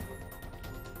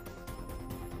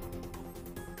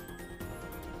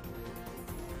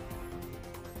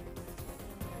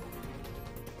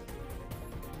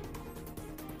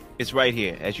It's right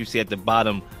here, as you see at the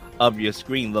bottom of your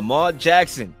screen. Lamar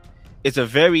Jackson is a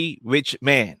very rich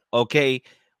man, okay?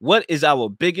 What is our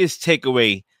biggest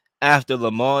takeaway after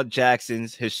Lamar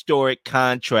Jackson's historic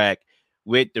contract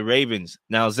with the Ravens?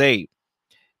 Now, Zabe,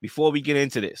 before we get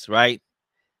into this, right,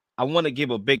 I want to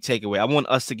give a big takeaway. I want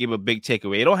us to give a big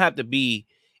takeaway. It don't have to be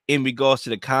in regards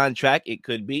to the contract. It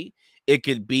could be a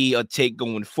take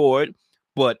going forward.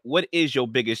 But what is your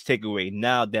biggest takeaway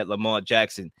now that Lamar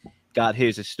Jackson got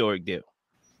his historic deal?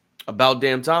 About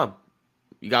damn time.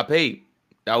 You got paid.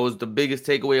 That was the biggest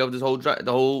takeaway of this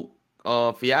whole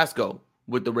fiasco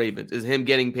with the Ravens is him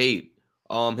getting paid.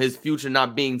 His future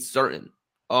not being certain.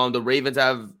 The Ravens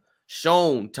have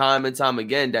shown time and time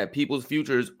again that people's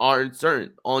futures aren't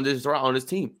certain on this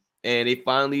team, and they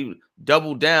finally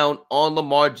doubled down on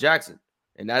Lamar Jackson,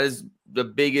 and that is the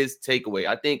biggest takeaway.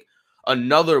 I think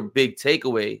another big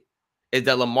takeaway is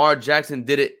that Lamar Jackson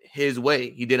did it his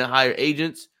way. He didn't hire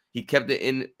agents. He kept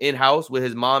it in-house with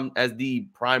his mom as the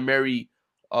primary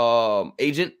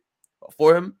agent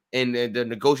for him and to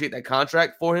negotiate that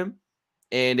contract for him,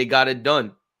 and they got it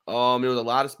done. There was a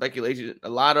lot of speculation, a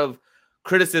lot of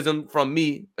criticism from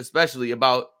me, especially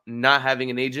about not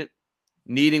having an agent,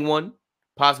 needing one,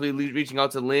 possibly reaching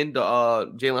out to Lynn, the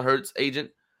Jalen Hurts agent,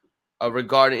 in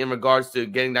regards to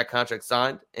getting that contract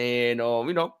signed. And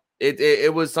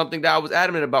it was something that I was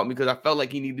adamant about because I felt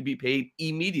like he needed to be paid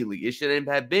immediately. It shouldn't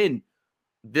have been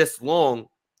this long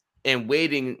and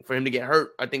waiting for him to get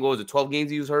hurt. I think, 12 games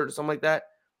he was hurt or something like that.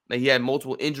 Like he had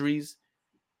multiple injuries.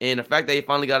 And the fact that he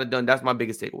finally got it done, that's my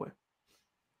biggest takeaway.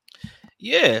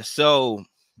 Yeah, so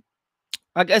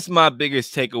I guess my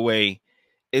biggest takeaway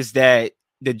is that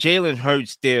the Jalen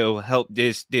Hurts deal helped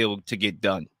this deal to get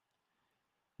done,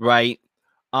 right?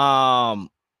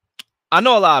 I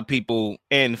know a lot of people,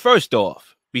 and first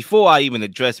off, before I even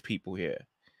address people here,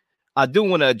 I do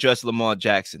want to address Lamar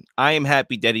Jackson. I am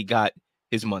happy that he got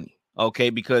his money,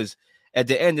 okay? Because at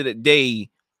the end of the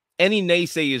day, any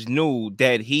naysayers knew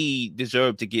that he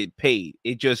deserved to get paid.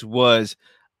 It just was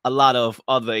a lot of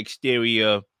other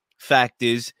exterior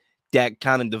factors that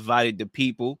kind of divided the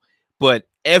people. But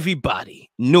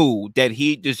everybody knew that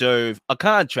he deserved a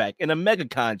contract and a mega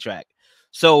contract.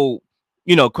 So,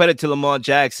 credit to Lamar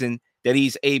Jackson that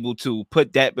he's able to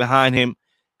put that behind him.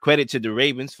 Credit to the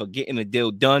Ravens for getting the deal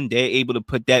done. They're able to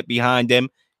put that behind them.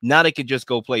 Now they can just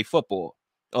go play football.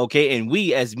 Okay, and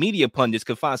we as media pundits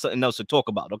could find something else to talk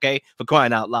about, okay? For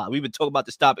crying out loud. We've been talking about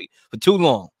this topic for too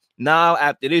long. Now,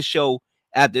 after this show,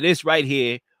 after this right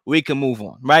here, we can move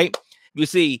on, right? You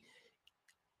see,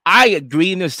 I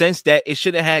agree in the sense that it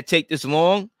shouldn't have took this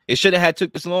long.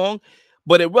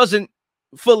 But it wasn't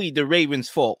fully the Ravens'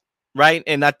 fault, right?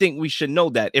 And I think we should know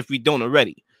that if we don't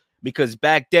already. Because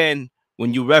back then,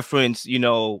 when you reference,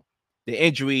 the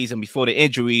injuries and before the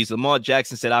injuries, Lamar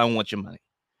Jackson said, I don't want your money.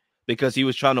 Because he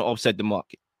was trying to offset the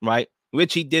market, right?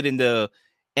 Which he did in the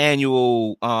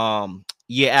annual per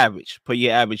year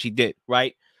average, he did,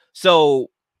 right? So,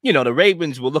 the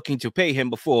Ravens were looking to pay him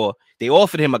before they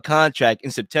offered him a contract in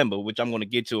September, which I'm going to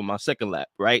get to in my second lap,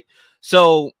 right?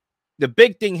 So the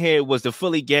big thing here was the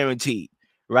fully guaranteed,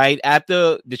 right?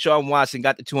 After Deshaun Watson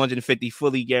got the 250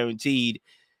 fully guaranteed,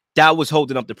 that was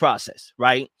holding up the process,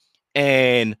 right?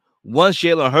 And once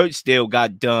Jalen Hurts deal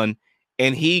got done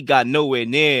and he got nowhere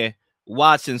near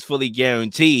Watson's fully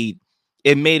guaranteed,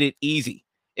 it made it easy.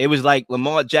 It was like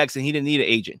Lamar Jackson, he didn't need an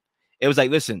agent. It was like,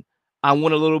 listen, I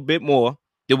want a little bit more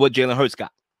than what Jalen Hurts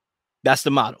got. That's the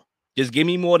motto. Just give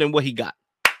me more than what he got.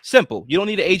 Simple. You don't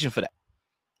need an agent for that,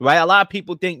 right? A lot of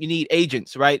people think you need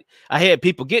agents, right? I hear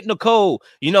people, get Nicole,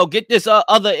 get this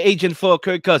other agent for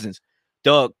Kirk Cousins.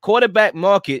 The quarterback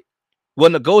market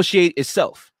will negotiate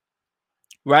itself,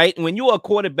 right? When you're a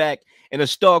quarterback and a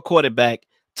star quarterback,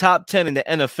 top 10 in the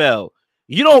NFL,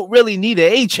 you don't really need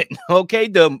an agent, okay?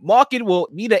 The market will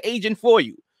need an agent for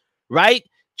you, right?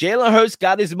 Jalen Hurts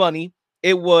got his money.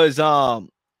 It was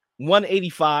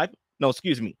 185. No,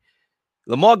 excuse me.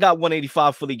 Lamar got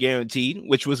 185 fully guaranteed,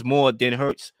 which was more than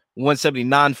Hurts.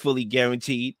 179 fully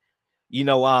guaranteed. He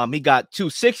got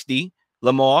 260,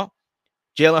 Lamar.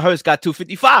 Jalen Hurts got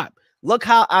 255. Look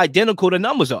how identical the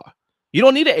numbers are. You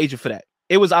don't need an agent for that.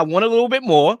 It was, I want a little bit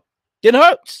more than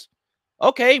Hurts.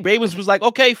 Okay, Ravens was like,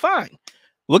 okay, fine.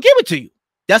 We'll give it to you.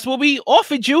 That's what we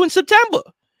offered you in September.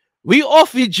 We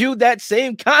offered you that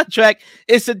same contract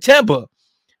in September,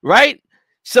 right?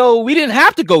 So we didn't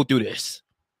have to go through this.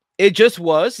 It just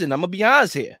was, and I'm going to be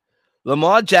honest here,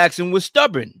 Lamar Jackson was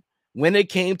stubborn when it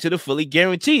came to the fully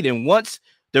guaranteed. And once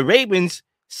the Ravens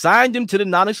signed him to the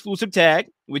non-exclusive tag,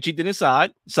 which he didn't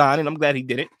sign, and I'm glad he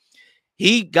did it,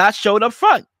 he got showed up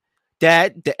front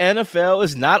that the NFL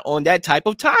is not on that type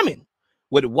of timing.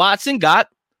 What Watson got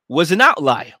was an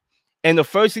outlier. And the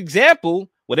first example,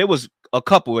 well, there was a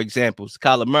couple examples.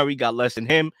 Kyler Murray got less than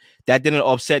him. That didn't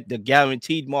offset the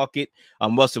guaranteed market.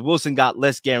 Russell Wilson got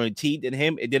less guaranteed than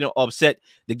him. It didn't offset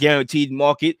the guaranteed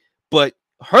market. But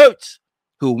Hurts,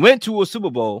 who went to a Super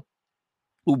Bowl,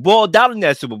 who balled out in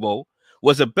that Super Bowl,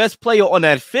 was the best player on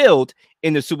that field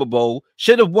in the Super Bowl,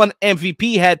 should have won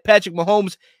MVP had Patrick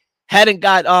Mahomes hadn't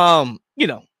got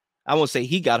I won't say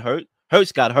he got hurt.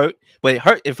 Hurts got hurt, but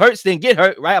if Hurts didn't get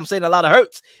hurt, right? I'm saying a lot of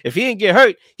Hurts. If he didn't get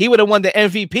hurt, he would have won the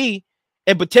MVP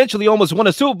and potentially almost won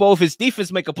a Super Bowl if his defense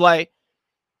make a play.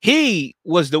 He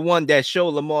was the one that showed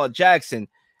Lamar Jackson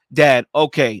that,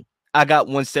 okay, I got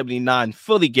 179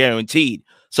 fully guaranteed.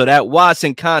 So that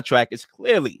Watson contract is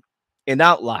clearly an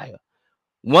outlier.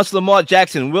 Once Lamar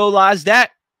Jackson realized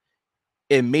that,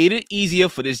 it made it easier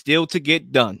for this deal to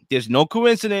get done. There's no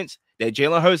coincidence that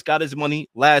Jalen Hurts got his money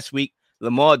last week.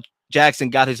 Lamar Jackson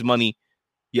got his money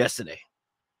yesterday.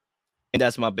 And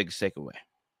that's my biggest takeaway.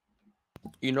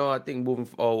 I think moving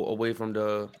away from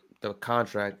the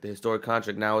contract, the historic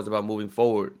contract, now is about moving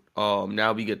forward.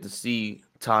 Now we get to see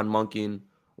Todd Monken,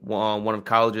 one of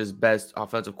college's best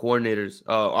offensive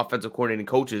coordinating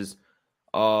coaches,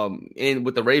 in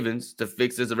with the Ravens to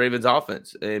fix the Ravens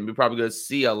offense. And we're probably going to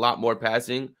see a lot more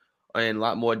passing and a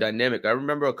lot more dynamic. I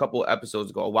remember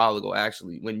a while ago,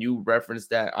 actually, when you referenced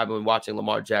that I've been watching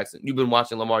Lamar Jackson. You've been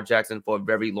watching Lamar Jackson for a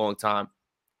very long time.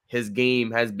 His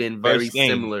game has been very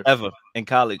similar. Ever in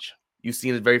college. You've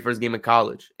seen his very first game in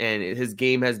college. And his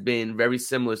game has been very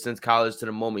similar since college to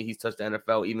the moment he's touched the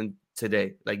NFL, even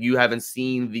today. Like, you haven't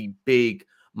seen the big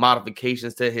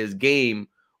modifications to his game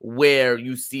where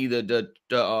you see the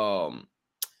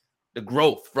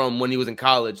growth from when he was in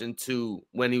college into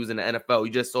when he was in the NFL.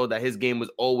 You just saw that his game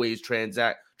was always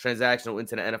transactional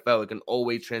into the NFL. It can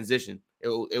always transition.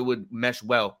 It would mesh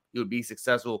well. He would be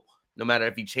successful no matter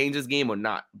if he changes game or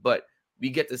not. But we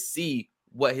get to see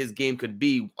what his game could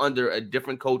be under a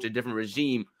different coach, a different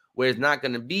regime, where it's not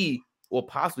going to be, or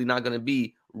possibly not going to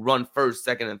be, run first,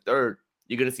 second, and third.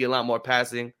 You're going to see a lot more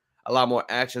passing, a lot more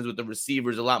actions with the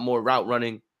receivers, a lot more route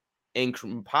running, and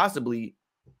possibly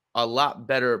a lot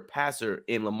better passer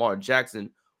in Lamar Jackson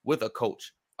with a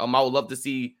coach. I would love to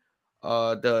see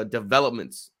the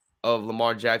developments of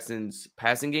Lamar Jackson's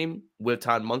passing game with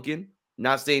Todd Monken.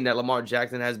 Not saying that Lamar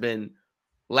Jackson has been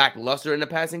lackluster in the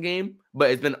passing game, but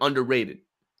it's been underrated.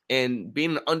 And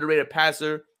being an underrated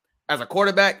passer as a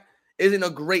quarterback isn't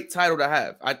a great title to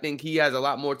have. I think he has a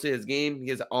lot more to his game.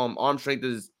 His arm strength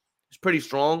is pretty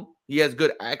strong. He has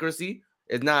good accuracy.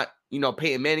 It's not,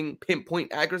 Peyton Manning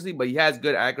pinpoint accuracy, but he has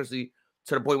good accuracy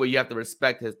to the point where you have to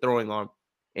respect his throwing arm.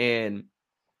 And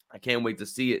I can't wait to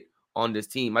see it on this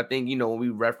team. I think, when we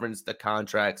reference the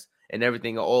contracts and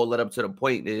everything all led up to the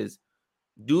point is,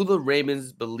 do the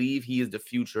Ravens believe he is the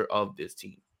future of this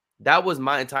team? That was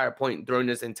my entire point during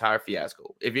this entire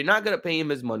fiasco. If you're not going to pay him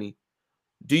his money,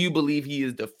 do you believe he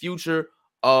is the future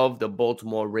of the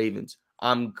Baltimore Ravens?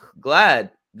 I'm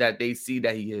glad that they see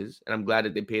that he is, and I'm glad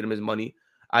that they paid him his money.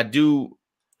 I do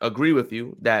agree with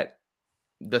you that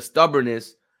the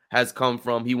stubbornness has come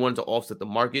from he wanted to offset the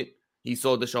market. He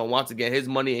saw Deshaun Watson get his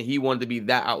money, and he wanted to be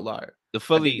that outlier. The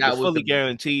fully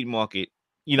guaranteed market.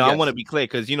 I want to be clear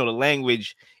because, the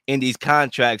language in these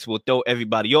contracts will throw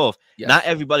everybody off. Yes. Not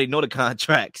everybody know the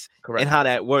contracts. Correct. And how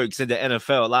that works in the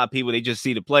NFL. A lot of people, they just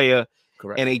see the player.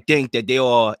 Correct. And they think that they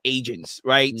are agents,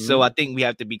 right? Mm-hmm. So I think we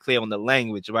have to be clear on the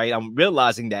language, right? I'm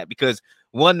realizing that because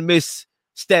one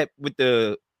misstep with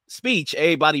the speech,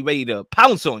 everybody ready to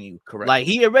pounce on you. Correct. Like,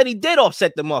 he already did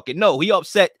offset the market. No, he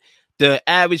offset the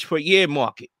average per year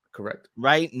market. Correct.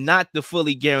 Right? Not the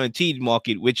fully guaranteed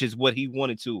market, which is what he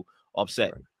wanted to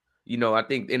offset. I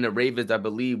think in the Ravens, I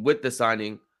believe with the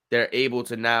signing, they're able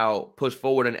to now push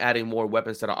forward and adding more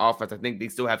weapons to the offense. I think they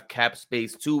still have cap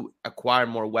space to acquire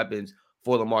more weapons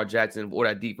for Lamar Jackson or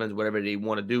that defense, whatever they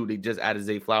want to do. They just added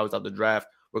Zay Flowers out the draft.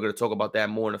 We're going to talk about that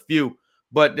more in a few.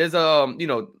 But there's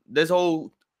this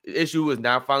whole issue is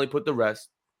now finally put to rest.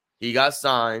 He got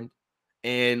signed,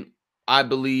 and I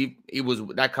believe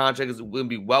that contract is going to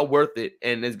be well worth it,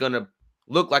 and it's going to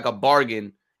look like a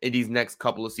bargain in these next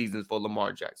couple of seasons for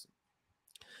Lamar Jackson.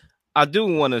 I do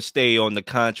want to stay on the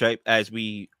contract as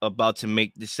we about to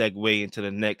make the segue into the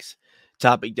next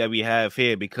topic that we have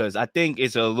here, because I think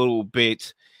it's a little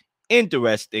bit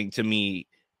interesting to me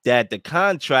that the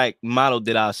contract model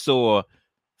that I saw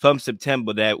from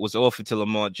September that was offered to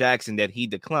Lamar Jackson that he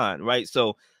declined, right?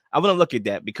 So I want to look at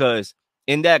that because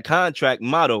in that contract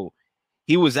model,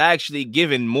 he was actually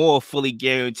given more fully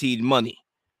guaranteed money.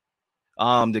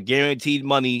 The guaranteed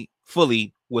money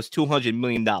fully was $200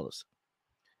 million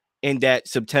in that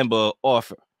September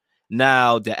offer.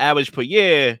 Now, the average per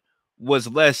year was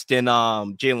less than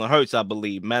Jalen Hurts, I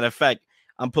believe. Matter of fact,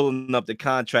 I'm pulling up the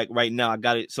contract right now. I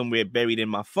got it somewhere buried in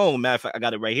my phone. Matter of fact, I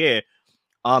got it right here.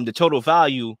 The total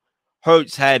value,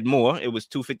 Hurts had more. It was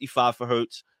 255 for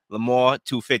Hurts. Lamar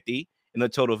 250 in the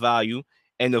total value,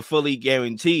 and the fully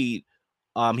guaranteed,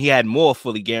 he had more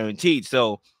fully guaranteed.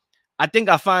 So I think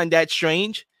I find that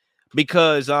strange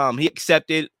because he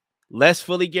accepted less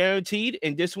fully guaranteed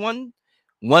in this one,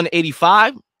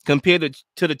 185 compared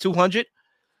to the 200.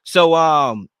 So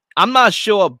I'm not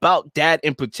sure about that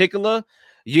in particular,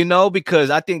 because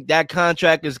I think that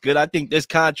contract is good. I think this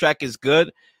contract is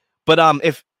good. But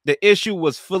if the issue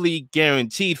was fully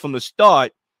guaranteed from the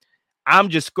start, I'm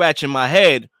just scratching my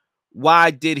head.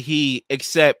 Why did he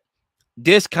accept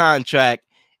this contract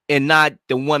and not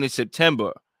the one in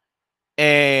September?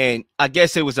 And I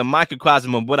guess it was a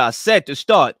microcosm of what I said to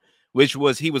start, which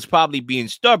was he was probably being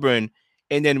stubborn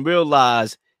and then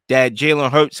realized that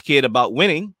Jalen Hurts cared about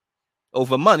winning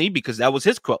over money, because that was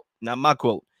his quote, not my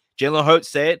quote. Jalen Hurts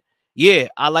said, yeah,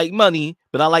 I like money,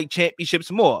 but I like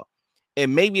championships more.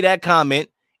 And maybe that comment,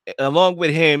 along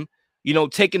with him,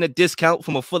 taking a discount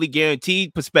from a fully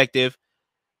guaranteed perspective,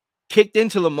 kicked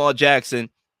into Lamar Jackson.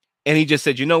 And he just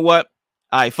said, you know what?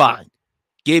 All right, fine.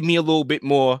 Give me a little bit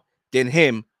more than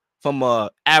him from a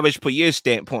average per year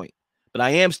standpoint. But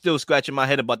I am still scratching my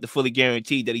head about the fully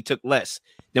guaranteed that he took less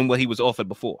than what he was offered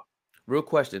before. Real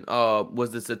question.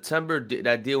 Was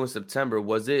that deal in September,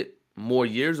 was it more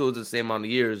years or was it the same amount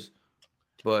of years?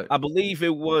 But I believe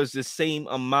it was the same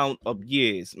amount of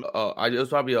years. It was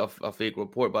probably a fake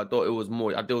report, but I thought it was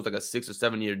more. I think it was like a 6 or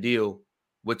 7 year deal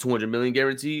with 200 million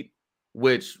guaranteed,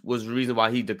 which was the reason why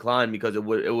he declined, because it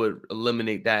would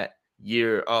eliminate that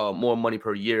year more money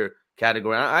per year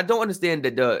category. I don't understand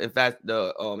that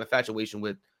the infatuation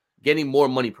with getting more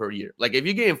money per year. Like if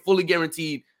you're getting fully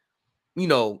guaranteed,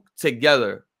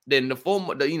 together, then the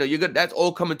full, you're good. That's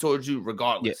all coming towards you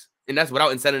regardless. Yeah. And that's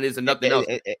without incentives and nothing else.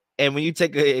 And when you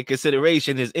take in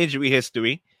consideration his injury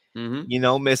history,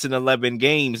 missing 11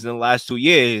 games in the last 2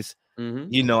 years,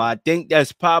 I think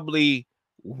that's probably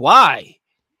why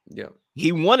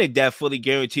he wanted that fully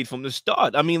guaranteed from the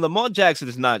start. I mean, Lamar Jackson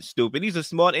is not stupid. He's a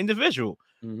smart individual,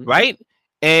 right?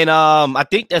 And I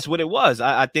think that's what it was.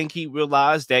 I think he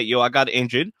realized that, I got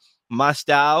injured. My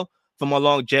style, from a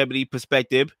longevity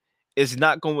perspective, is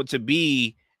not going to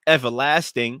be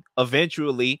everlasting.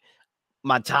 Eventually,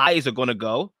 my ties are going to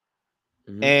go,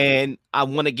 and I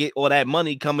want to get all that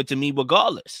money coming to me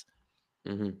regardless.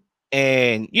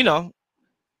 And,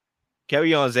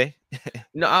 carry on, Zay.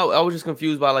 No, I was just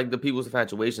confused by like the people's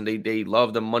infatuation. They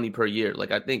love the money per year.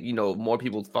 Like I think, more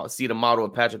people see the model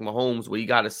of Patrick Mahomes where you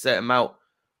got to set him out,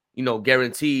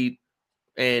 guaranteed.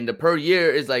 And the per year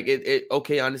is like it.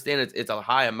 Okay, I understand it's a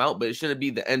high amount, but it shouldn't be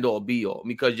the end all be all,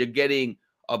 because you're getting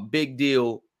a big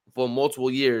deal for multiple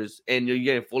years and you're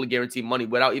getting fully guaranteed money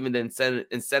without even the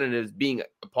incentives being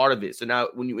a part of it. So now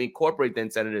when you incorporate the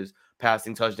incentives,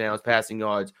 passing touchdowns, passing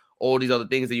yards, all these other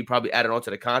things that you probably added onto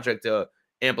the contract to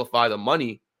amplify the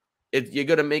money, you're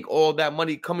gonna make all that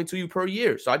money coming to you per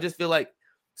year. So I just feel like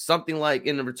something like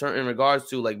in regards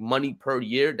to like money per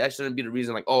year, that shouldn't be the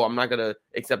reason like, oh, I'm not gonna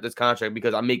accept this contract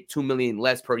because I make $2 million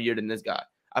less per year than this guy.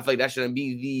 I feel like that shouldn't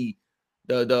be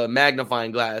the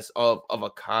magnifying glass of a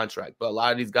contract. But a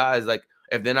lot of these guys, like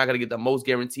if they're not gonna get the most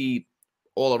guaranteed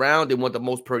all around, they want the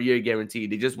most per year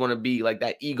guaranteed. They just want to be like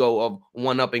that ego of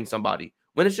one-upping somebody,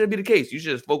 when it shouldn't be the case. You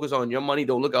should just focus on your money.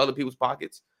 Don't look at other people's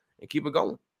pockets and keep it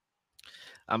going.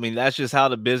 I mean, that's just how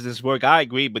the business work. I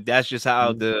agree, but that's just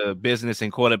how the business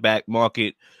and quarterback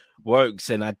market works.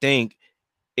 And I think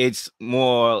it's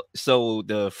more so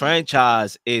the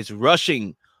franchise is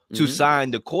rushing to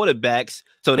sign the quarterbacks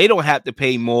so they don't have to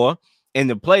pay more. And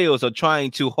the players are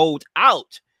trying to hold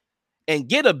out and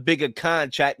get a bigger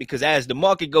contract, because as the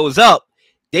market goes up,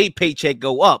 they paycheck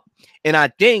go up. And I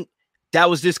think that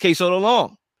was this case all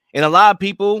along. And a lot of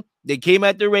people, they came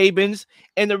at the Ravens,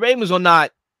 and the Ravens are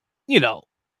not,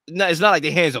 it's not like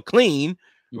their hands are clean,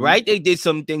 right? They did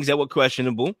some things that were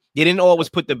questionable. They didn't always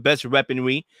put the best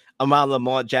weaponry around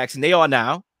Lamar Jackson. They are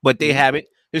now, but they haven't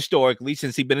historically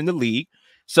since he's been in the league.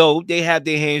 So they have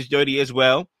their hands dirty as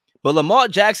well. But Lamar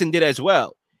Jackson did as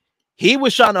well. He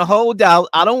was trying to hold out.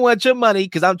 I don't want your money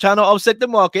because I'm trying to offset the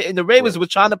market. And the Ravens were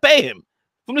trying to pay him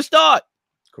from the start.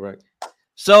 Correct.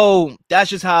 So that's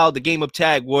just how the game of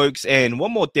tag works. And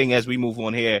one more thing as we move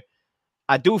on here,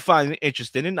 I do find it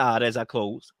interesting and odd as I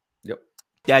close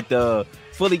that the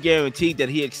fully guaranteed that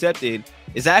he accepted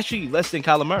is actually less than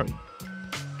Kyler Murray.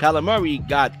 Kyler Murray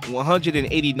got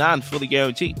 189 fully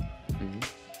guaranteed.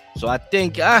 So I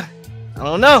think, I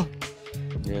don't know.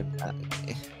 Yeah.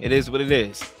 It is what it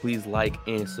is. Please like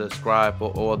and subscribe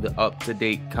for all the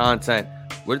up-to-date content.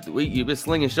 You've been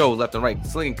slinging shows left and right,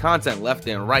 slinging content left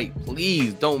and right.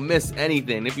 Please don't miss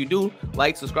anything. If you do,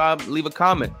 like, subscribe, leave a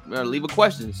comment, leave a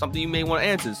question, something you may want to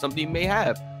answer, something you may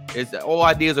have. All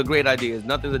ideas are great ideas.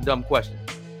 Nothing's a dumb question.